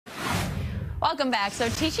Welcome back. So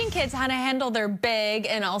teaching kids how to handle their big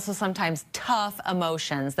and also sometimes tough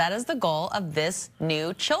emotions. That is the goal of this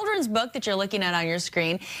new children's book that you're looking at on your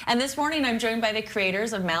screen. And this morning I'm joined by the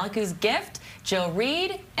creators of Malicu's Gift, Jill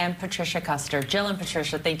Reed and Patricia Custer. Jill and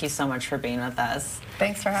Patricia, thank you so much for being with us.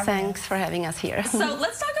 Thanks for having us. Thanks for having us here. So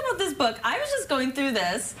let's talk about this book. I was just going through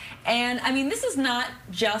this, and I mean, this is not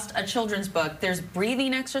just a children's book. There's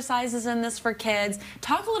breathing exercises in this for kids.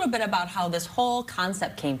 Talk a little bit about how this whole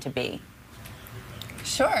concept came to be.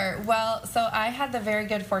 Sure. Well, so I had the very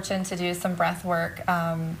good fortune to do some breath work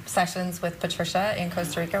sessions with Patricia in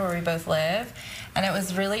Costa Rica, where we both live, and it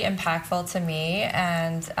was really impactful to me,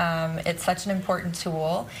 and it's such an important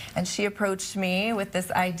tool. And she approached me with this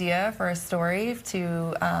idea for a story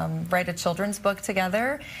to write a children's book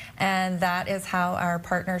together, and that is how our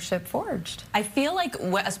partnership forged. I feel like,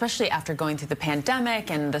 especially after going through the pandemic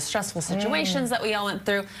and the stressful situations that we all went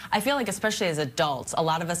through, I feel like especially as adults, a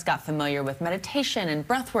lot of us got familiar with meditation and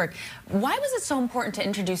breath work. Why was it so important to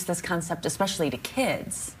introduce this concept, especially to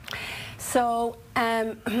kids? So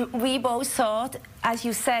we both thought, as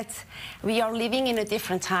you said, we are living in a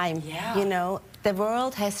different time. Yeah. You know, the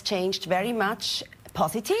world has changed very much.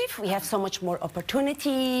 Positive. We have so much more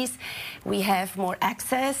opportunities. We have more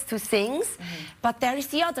access to things. But there is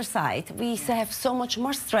the other side. We have so much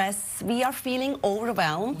more stress. We are feeling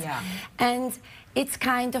overwhelmed. Yeah. And it's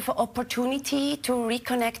kind of an opportunity to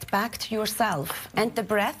reconnect back to yourself. And the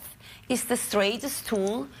breath is the straightest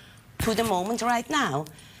tool to the moment right now.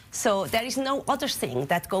 So there is no other thing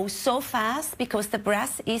that goes so fast, because the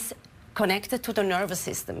breath is connected to the nervous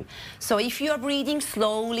system. So if you are breathing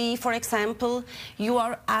slowly, for example, you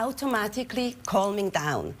are automatically calming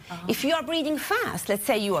down. If you are breathing fast, let's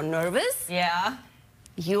say you are nervous,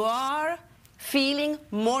 you are feeling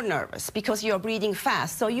more nervous because you're breathing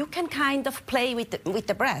fast. So you can kind of play with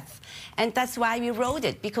the breath. And that's why we wrote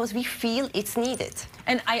it, because we feel it's needed.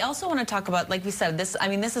 And I also want to talk about, like we said, this, I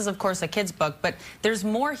mean, this is of course a kid's book, but there's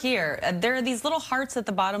more here. There are these little hearts at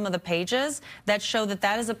the bottom of the pages that show that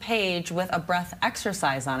that is a page with a breath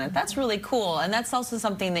exercise on it. That's really cool. And that's also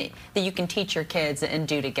something that you can teach your kids and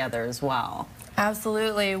do together as well.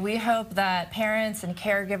 Absolutely. We hope that parents and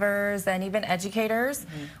caregivers and even educators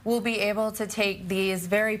will be able to take these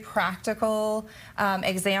very practical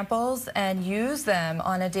examples and use them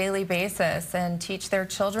on a daily basis and teach their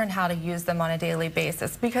children how to use them on a daily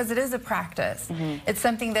basis, because it is a practice. It's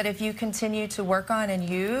something that if you continue to work on and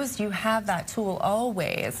use, you have that tool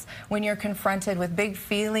always. When you're confronted with big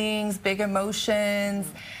feelings, big emotions,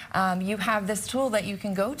 you have this tool that you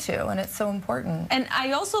can go to, and it's so important. And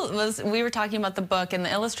I also we were talking about the book, and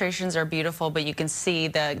the illustrations are beautiful, but you can see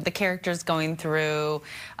the characters going through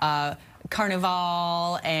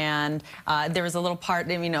Carnival, and there was a little part,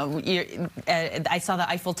 you know, I saw the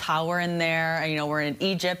Eiffel Tower in there, you know, we're in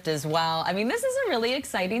Egypt as well. I mean, this is a really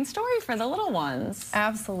exciting story for the little ones.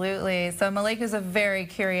 Absolutely. So Maliku's a very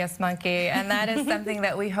curious monkey, and that is something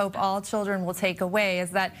that we hope all children will take away,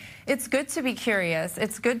 is that it's good to be curious.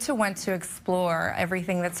 It's good to want to explore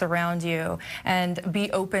everything that's around you and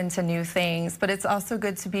be open to new things, but it's also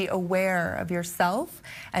good to be aware of yourself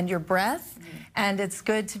and your breath, and it's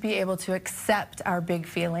good to be able to accept our big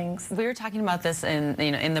feelings. We were talking about this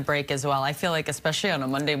in the break as well. I feel like, especially on a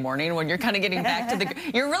Monday morning when you're kind of getting back to the,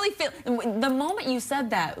 you're really the moment you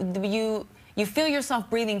said that, you feel yourself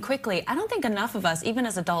breathing quickly. I don't think enough of us, even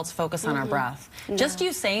as adults, focus on our breath. No. Just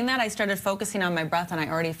you saying that, I started focusing on my breath, and I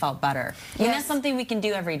already felt better. And that's something we can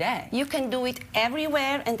do every day. You can do it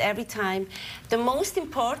everywhere and every time. The most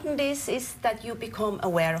important is that you become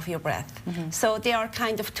aware of your breath. So there are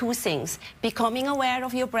kind of two things. Becoming aware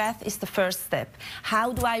of your breath is the first step.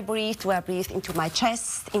 How do I breathe? Do I breathe into my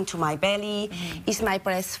chest, into my belly? Is my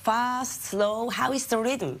breath fast, slow? How is the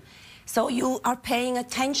rhythm? So you are paying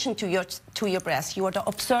attention to your breath. You are the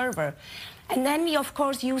observer. And then we, of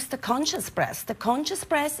course, use the conscious breath. The conscious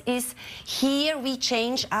breath is here we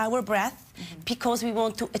change our breath because we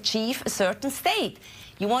want to achieve a certain state.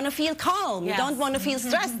 You want to feel calm. You don't want to feel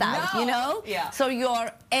stressed out, you know? So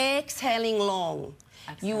you're exhaling long.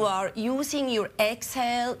 You are using your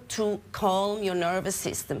exhale to calm your nervous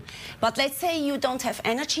system. But let's say you don't have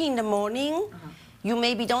energy in the morning. You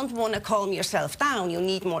maybe don't want to calm yourself down. You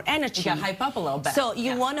need more energy. You got to hype up a little bit. So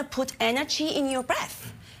you want to put energy in your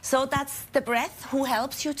breath. So that's the breath who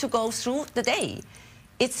helps you to go through the day.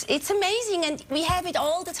 It's amazing, and we have it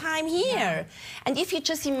all the time here. And if you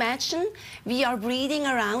just imagine, we are breathing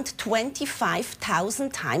around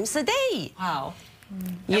 25,000 times a day. Wow.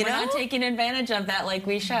 We're not taking advantage of that like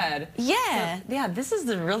we should. Yeah. So, yeah, this is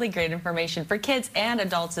the really great information for kids and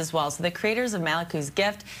adults as well. So the creators of Malicu's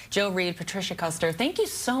Gift, Jill Reed, Patricia Custer, thank you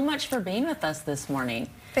so much for being with us this morning.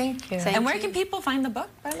 Thank you. And where can people find the book,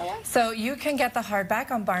 by the way? So you can get the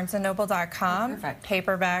hardback on barnesandnoble.com,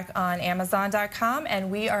 paperback on amazon.com, and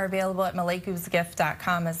we are available at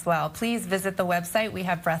maleku'sgift.com as well. Please visit the website. We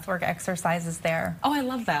have breathwork exercises there. Oh, I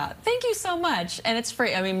love that. Thank you so much. And it's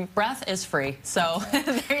free. I mean, breath is free. So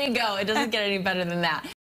there you go. It doesn't get any better than that.